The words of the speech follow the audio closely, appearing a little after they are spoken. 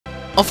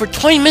Over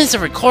 20 minutes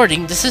of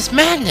recording, this is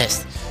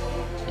madness!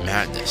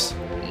 Madness?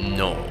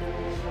 No.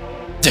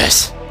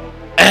 This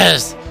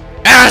is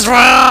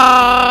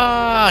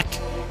rock!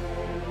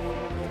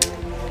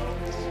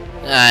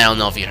 I don't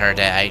know if you heard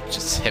that, I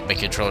just hit my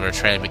controller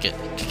trying to make a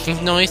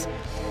kicking noise.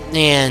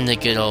 And the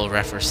good old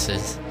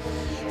references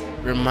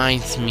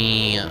reminds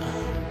me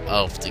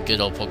of the good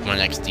old Pokemon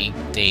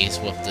XD days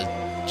with the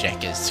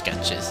Jackit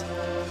sketches.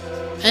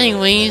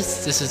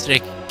 Anyways, this is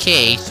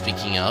Jackit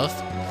speaking of.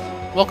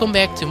 Welcome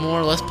back to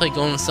more Let's Play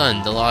Golden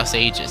Sun, The Lost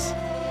Ages.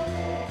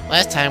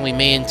 Last time we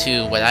made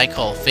into what I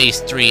call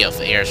Phase 3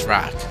 of Ayers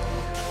Rock,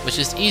 which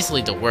is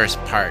easily the worst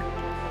part.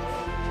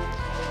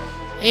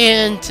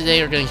 And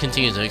today we're going to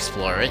continue to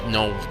explore it,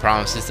 no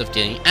promises of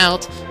getting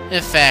out.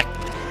 In fact,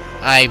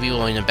 I'd be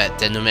willing to bet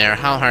that no matter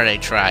how hard I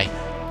try,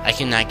 I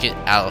cannot get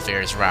out of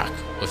Ayers Rock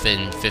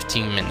within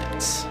 15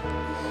 minutes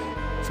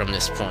from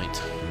this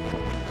point.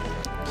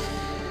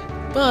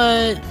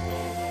 But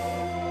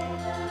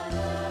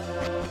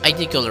I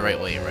did go the right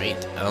way, right?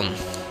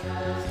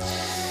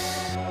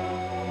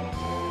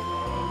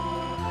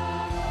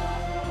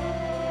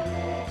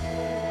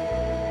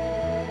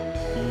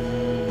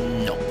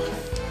 Nope.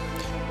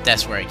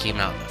 That's where I came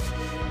out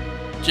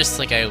of. Just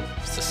like I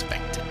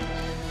suspected.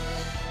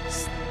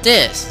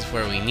 This is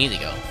where we need to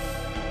go.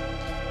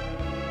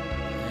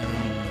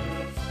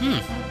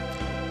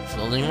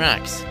 Floating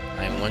rocks.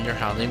 I wonder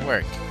how they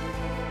work.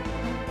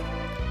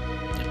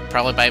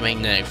 Probably by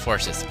magnetic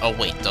forces. Oh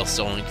wait, those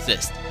don't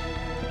exist.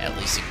 At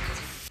least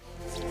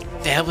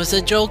that was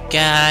a joke,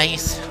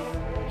 guys.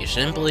 You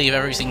shouldn't believe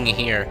everything you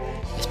hear,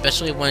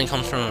 especially when it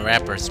comes from a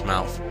rapper's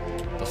mouth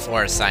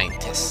before a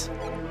scientist.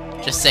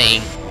 Just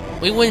saying,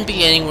 we wouldn't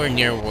be anywhere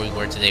near where we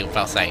were today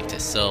without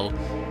scientists, so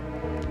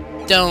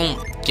don't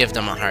give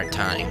them a hard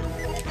time.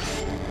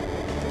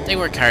 They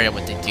work hard at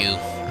what they do.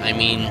 I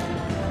mean,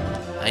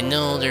 I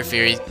know they're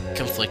very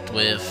conflict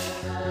with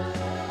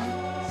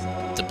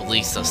the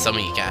beliefs of some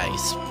of you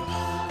guys,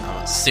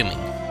 I'm assuming.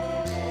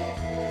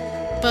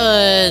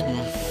 But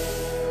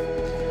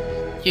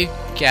you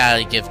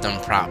gotta give them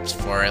props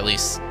for at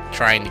least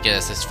trying to get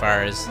us as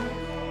far as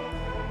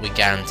we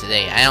got them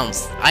today.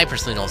 I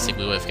personally don't think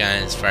we would have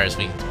gotten as far as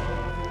we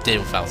did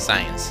without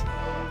science.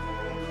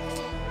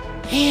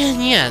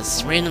 And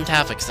yes, random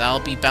topics.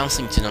 I'll be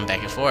bouncing to them back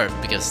and forth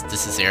because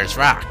this is Ayers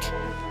Rock.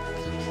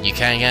 You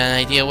kinda got an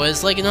idea what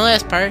it's like in the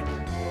last part.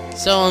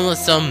 So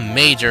unless some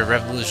major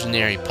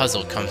revolutionary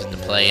puzzle comes into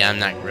play, I'm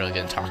not really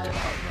gonna talk about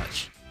it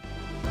much.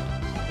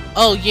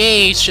 Oh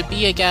yay,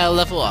 Shibuya got a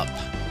level up.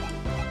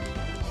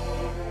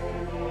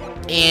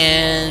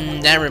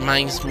 And that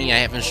reminds me I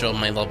haven't shown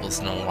my levels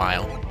in a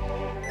while.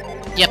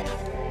 Yep.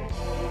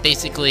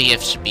 Basically,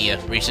 if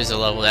Shibuya reaches a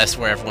level, that's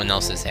where everyone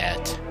else is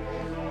at.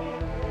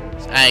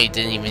 I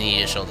didn't even need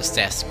to show the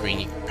stats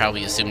screen, you can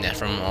probably assume that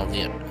from all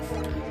the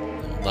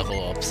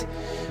level ups.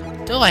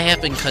 Though I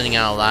have been cutting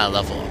out a lot of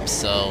level ups,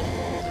 so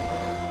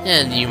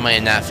and you might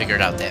have not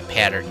figured out that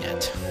pattern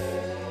yet.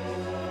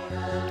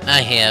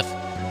 I have.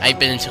 I've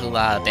been into a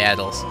lot of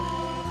battles.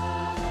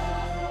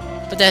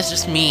 But that's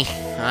just me.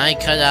 I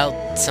cut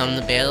out some of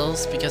the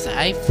battles because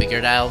I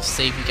figured I'll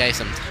save you guys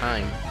some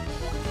time.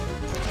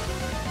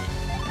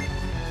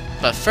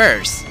 But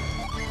first,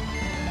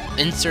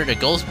 insert a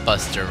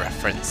Ghostbuster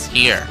reference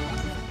here.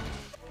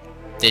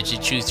 Did you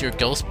choose your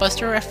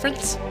Ghostbuster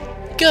reference?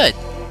 Good!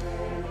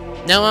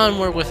 Now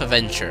onward with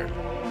adventure.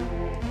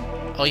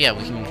 Oh yeah,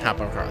 we can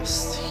hop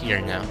across here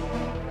now.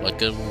 What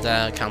good will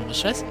that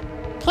accomplish us?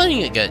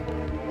 Plenty of good.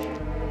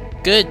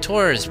 Good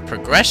towards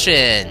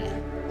progression!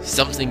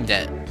 Something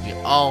that we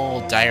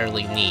all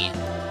direly need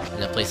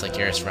in a place like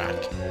Ayers Rock.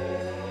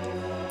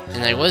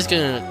 And I was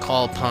gonna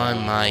call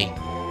upon my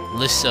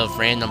list of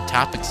random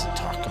topics to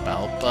talk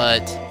about,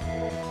 but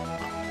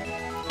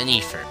an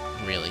effort,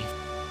 really.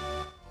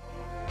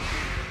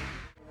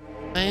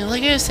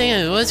 Like I was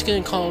saying, I was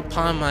going to call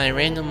upon my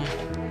random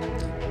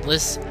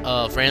list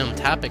of random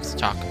topics to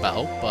talk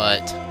about,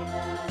 but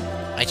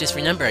I just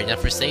remembered I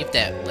never saved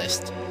that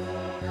list.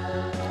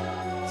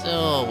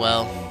 So,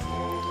 well,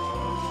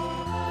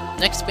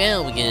 next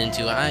battle we get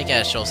into, I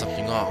gotta show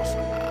something off.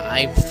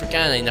 I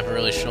forgot I never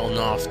really shown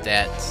off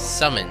that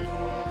summon.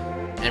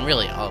 And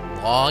really, a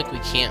log we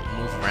can't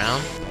move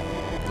around?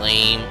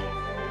 Lame.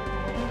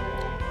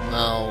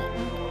 Well,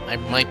 I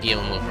might be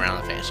able to move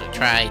around if I actually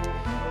tried.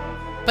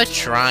 But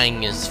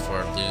trying is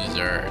for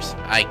losers.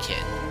 I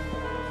kid.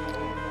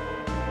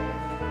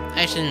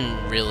 I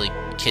shouldn't really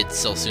kid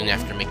so soon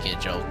after making a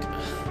joke.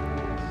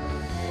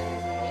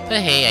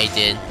 But hey, I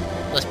did.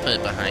 Let's put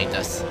it behind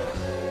us.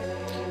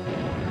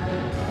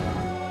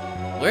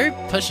 We're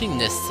pushing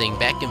this thing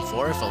back and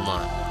forth a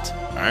lot,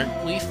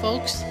 aren't we,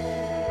 folks?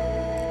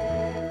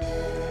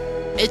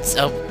 It's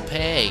a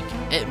peg.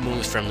 It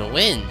moves from the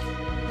wind.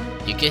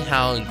 You get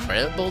how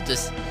incredible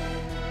this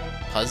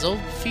puzzle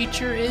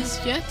feature is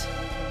yet?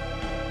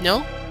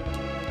 No?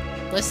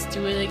 Let's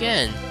do it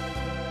again.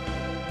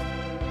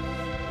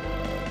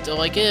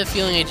 Though I get a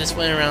feeling I just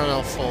went around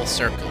a full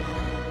circle.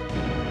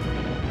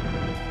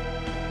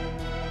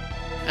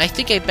 I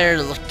think I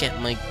better look at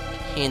my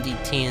handy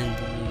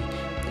dandy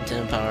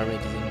Nintendo Power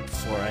magazine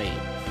before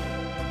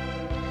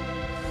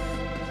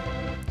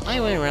I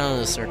went around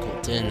in a circle,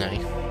 didn't I?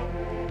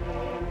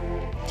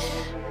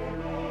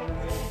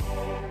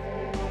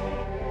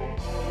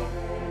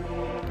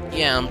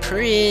 Yeah, I'm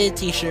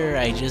pretty sure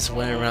I just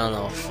went around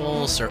a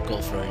full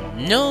circle for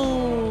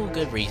no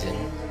good reason.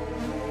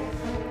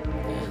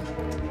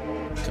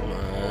 Come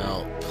on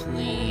out,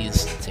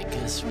 please take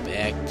us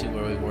back to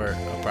where we were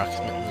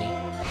approximately.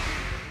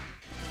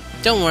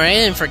 Don't worry, I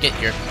didn't forget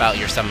about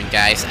your summon,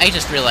 guys. I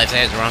just realized I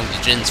had the wrong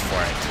Djinns for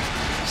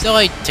it. So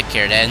I took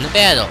care of that in the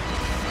battle.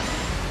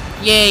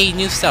 Yay,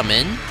 new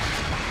summon.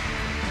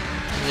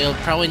 We'll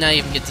probably not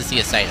even get to see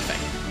a side effect.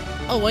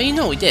 Oh, well, you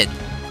know we did.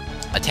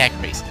 Attack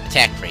race,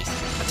 attack race,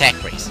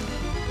 attack race,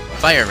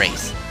 fire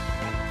race,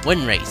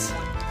 wind race.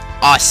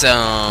 Awesome!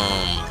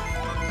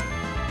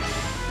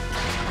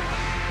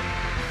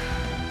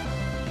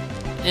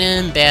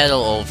 And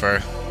battle over.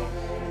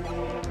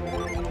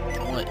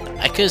 What?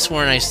 I could have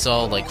sworn I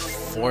saw like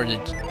 4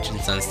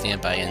 Djinns on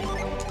standby, and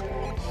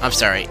I'm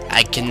sorry,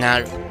 I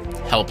cannot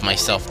help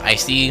myself. I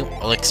see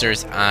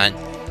elixirs on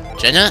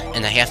Jenna,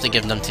 and I have to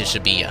give them to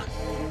Shibuya.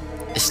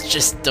 It's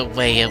just the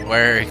way it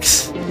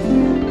works.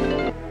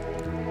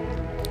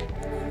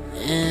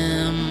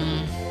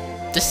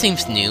 This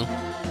seems new.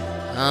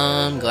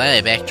 I'm glad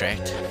I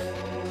backtracked.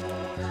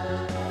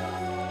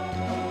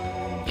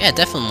 Yeah,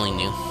 definitely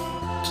new.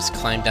 Just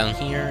climb down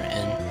here,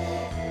 and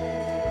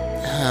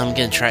I'm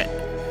gonna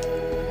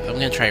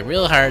try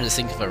real hard to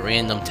think of a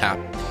random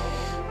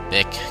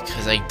topic,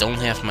 because I don't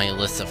have my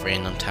list of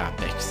random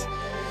topics.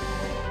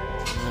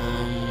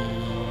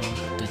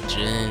 The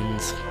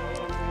Djinns.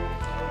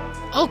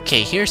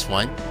 Okay, here's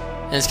one,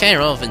 and it's kind of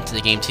relevant to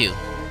the game too.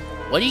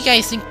 What do you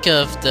guys think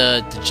of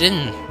the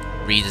Djinn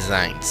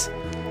redesigns?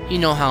 You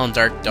know how in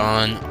Dark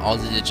Dawn, all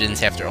the Djinns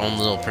have their own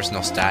little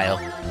personal style.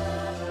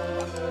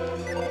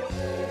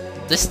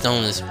 This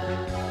stone is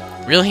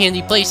a real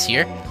handy place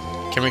here.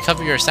 Can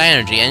recover your psi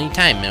energy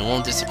anytime and it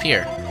won't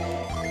disappear.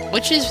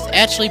 Which is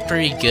actually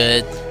pretty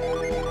good,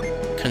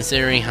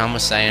 considering how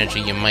much psi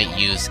energy you might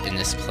use in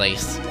this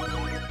place.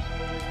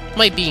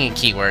 Might be a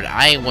keyword,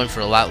 I went for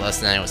a lot less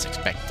than I was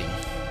expecting.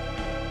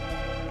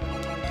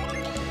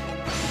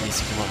 Let's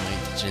see if I want my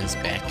Djinns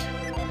back.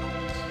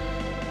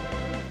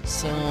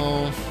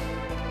 So,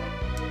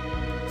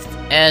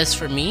 as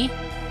for me,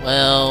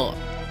 well,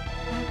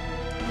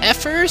 at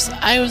first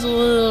I was a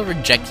little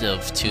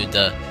rejective to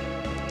the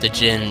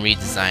Djinn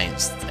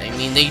redesigns. I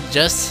mean,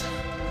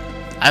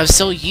 I was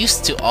so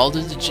used to all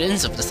the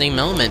Djinns of the same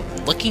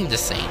element looking the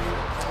same.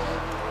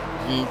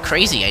 And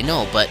crazy, I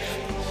know, but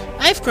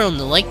I've grown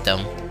to like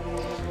them.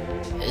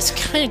 It's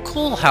kind of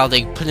cool how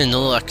they put in a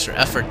little extra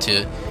effort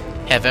to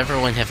have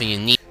everyone have a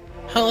unique.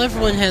 How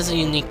everyone has a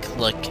unique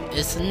look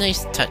is a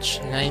nice touch,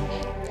 and I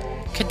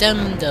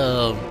condemn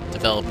the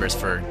developers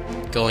for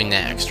going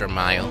that extra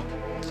mile.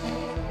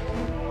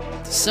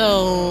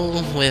 So,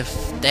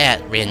 with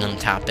that random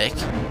topic,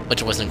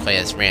 which wasn't quite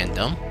as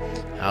random,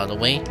 out of the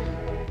way,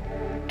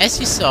 as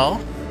you saw,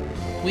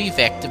 we've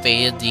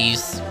activated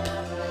these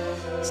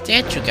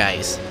statue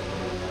guys.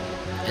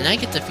 And I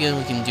get the feeling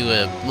we can do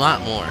a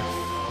lot more.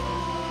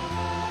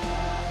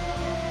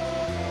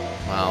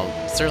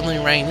 While certainly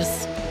writing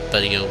this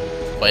video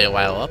quite a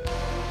while up.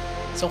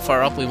 So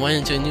far up we went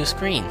into a new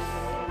screen.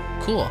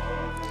 Cool.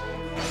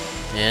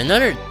 And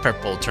another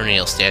purple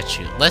tornado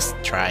statue. Let's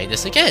try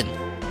this again.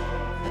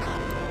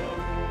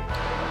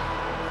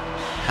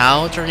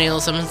 How a tornado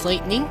summons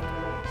lightning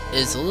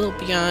is a little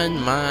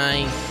beyond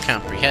my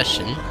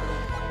comprehension.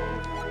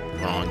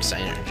 Wrong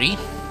side energy.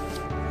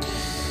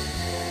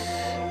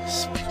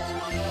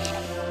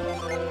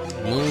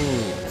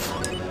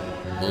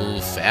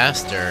 Move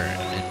faster.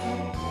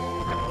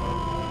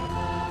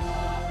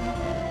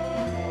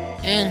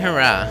 And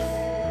hurrah!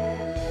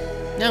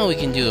 Now we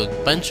can do a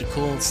bunch of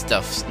cool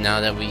stuff now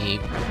that we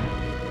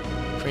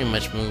pretty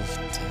much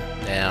moved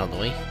that out of the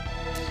way.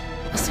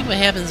 Let's see what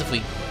happens if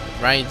we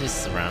ride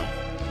this around.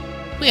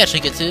 We actually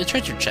get to the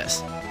treasure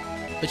chest,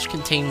 which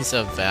contains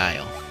a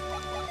vial.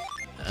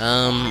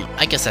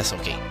 I guess that's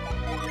okay.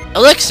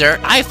 Elixir,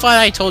 I thought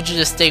I told you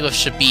to stay with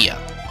Shibuya.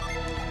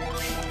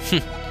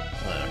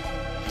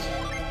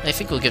 Whatever. I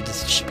think we'll give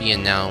this to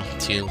Shibuya now,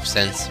 too,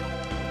 since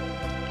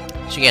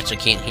she actually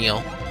can't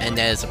heal, and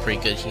that is a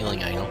pretty good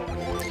healing item.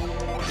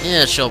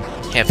 Yeah, she'll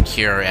have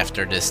Cure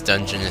after this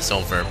dungeon is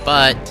over,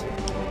 but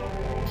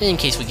in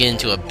case we get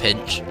into a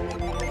pinch,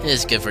 it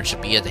is good for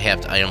Shibuya to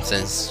have the item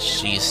since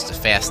she's the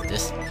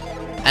fastest.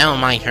 I don't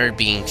mind her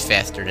being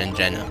faster than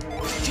Jenna.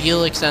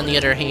 Felix, on the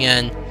other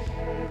hand,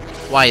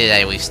 why did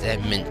I waste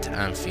that mint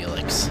on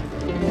Felix?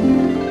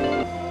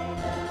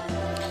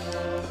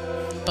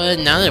 But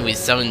now that we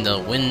summoned the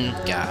wind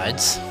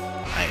gods,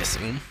 I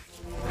assume,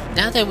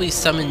 now that we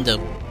summoned the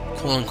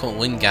quote-unquote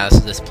wind gods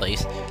to this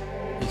place,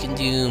 we can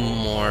do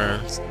more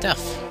stuff,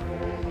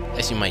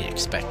 as you might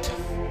expect.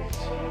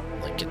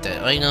 Like get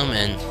that item,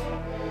 and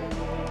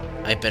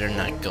I better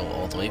not go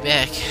all the way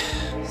back.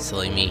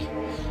 Silly me.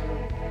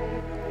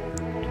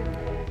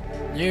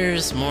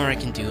 There's more I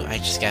can do, I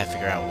just gotta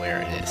figure out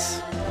where it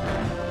is.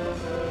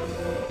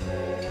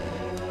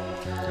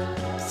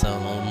 So,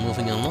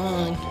 moving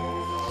along.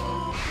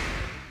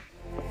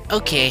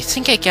 Okay, I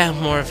think I got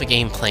more of a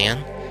game plan.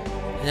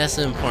 And that's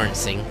the important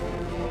thing.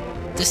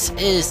 This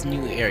is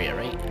new area,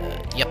 right?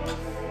 Yep.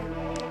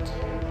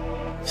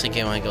 I think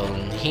I want to go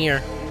in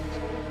here.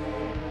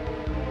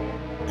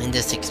 And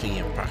this takes me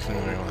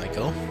approximately where I want to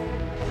go.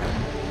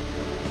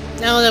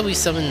 Now that we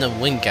summon the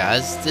wind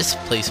gods, this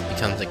place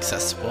becomes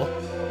accessible.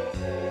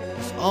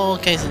 With all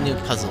kinds of new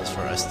puzzles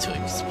for us to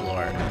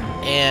explore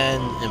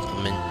and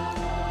implement.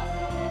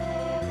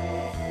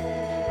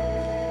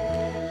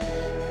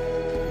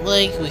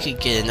 Like, we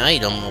could get an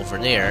item over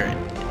there.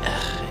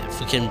 If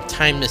we can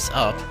time this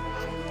up.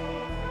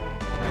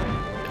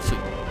 If we,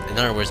 in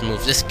other words,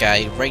 move this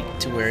guy right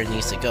to where it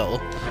needs to go.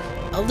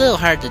 A little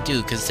hard to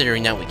do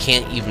considering that we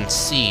can't even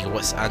see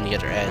what's on the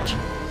other edge.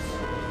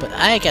 But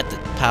I got the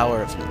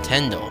power of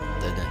Nintendo.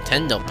 The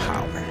Nintendo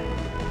power.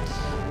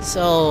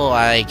 So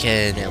I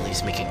can at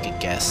least make a good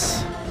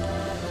guess.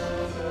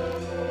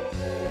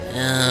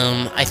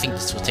 I think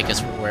this will take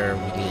us where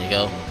we need to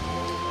go.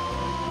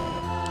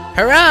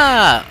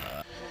 Hurrah!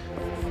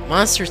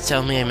 Monsters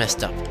tell me I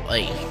messed up.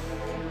 Like,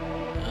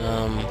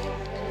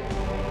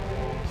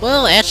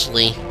 well,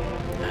 actually,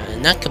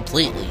 not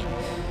completely.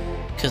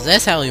 Because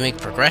that's how we make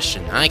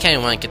progression. I kind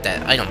of want to get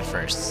that item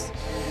first.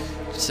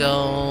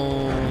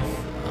 So,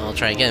 I'll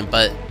try again,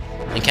 but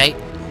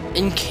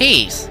in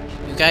case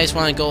you guys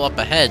want to go up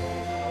ahead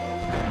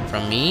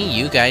from me,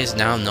 you guys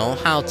now know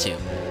how to.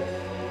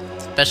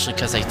 Especially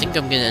because I think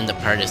I'm going to end the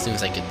part as soon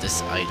as I get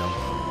this item.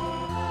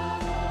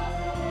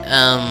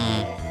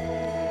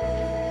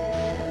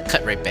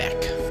 Cut right back.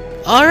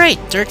 Alright,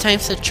 third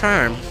time's the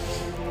charm.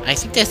 I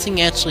think that thing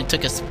actually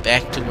took us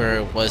back to where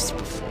it was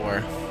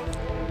before.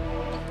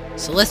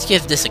 So let's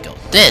give this a go.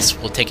 This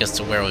will take us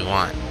to where we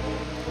want.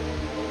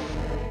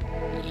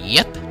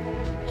 Yep.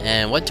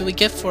 And what do we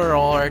get for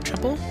all our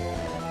trouble?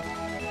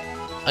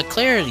 A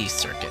clarity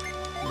circuit.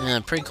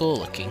 Pretty cool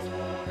looking.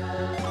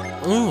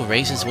 Ooh,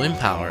 raises wind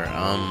power.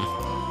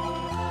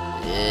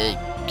 It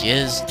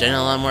gives Jenna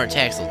a lot more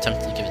attacks. I'll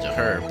attempt to give it to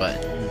her,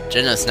 but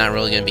Jenna's not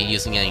really going to be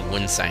using any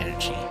wind side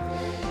energy.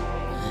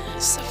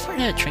 Except for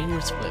that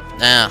trainer's whip.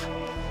 Nah.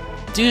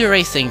 Do the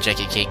right thing,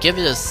 Jackit. Give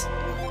it us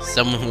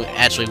someone who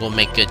actually will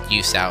make good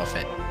use out of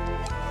it.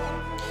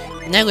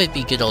 And that would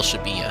be good old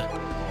Shibuya.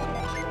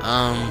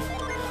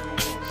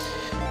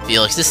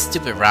 Felix, this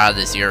stupid rod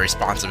is your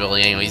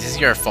responsibility anyways. It's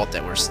your fault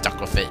that we're stuck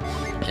with it.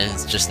 And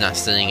it's just not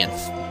sitting in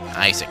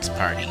Isaac's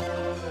party.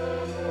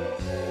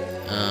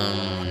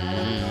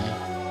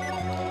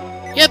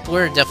 Yep,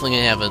 we're definitely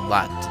gonna have a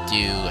lot to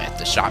do at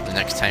the shop the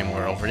next time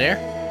we're over there.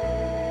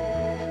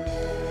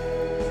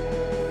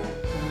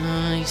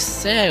 I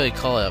said I would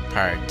call it a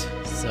part,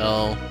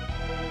 so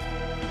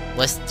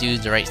let's do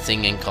the right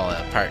thing and call it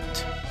a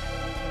part.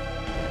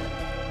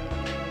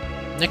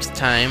 Next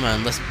time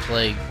on Let's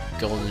Play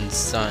Golden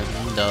Sun,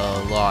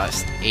 The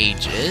Lost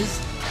Ages,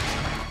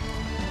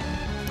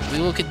 we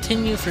will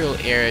continue through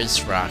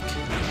Arid's Rock.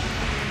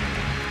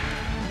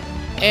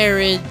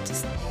 Arid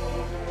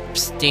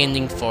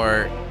standing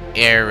for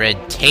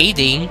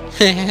irritating.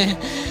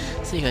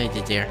 See what I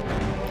did there?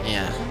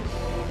 Yeah.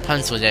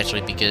 Puns would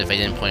actually be good if I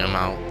didn't point them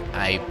out.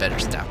 I better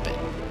stop it.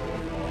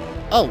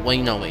 Oh,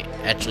 wait, no, wait.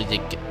 Actually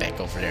did get back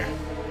over there.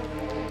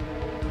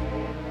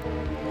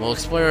 We'll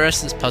explore the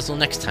rest of this puzzle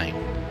next time.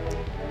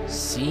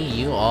 See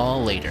you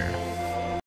all later.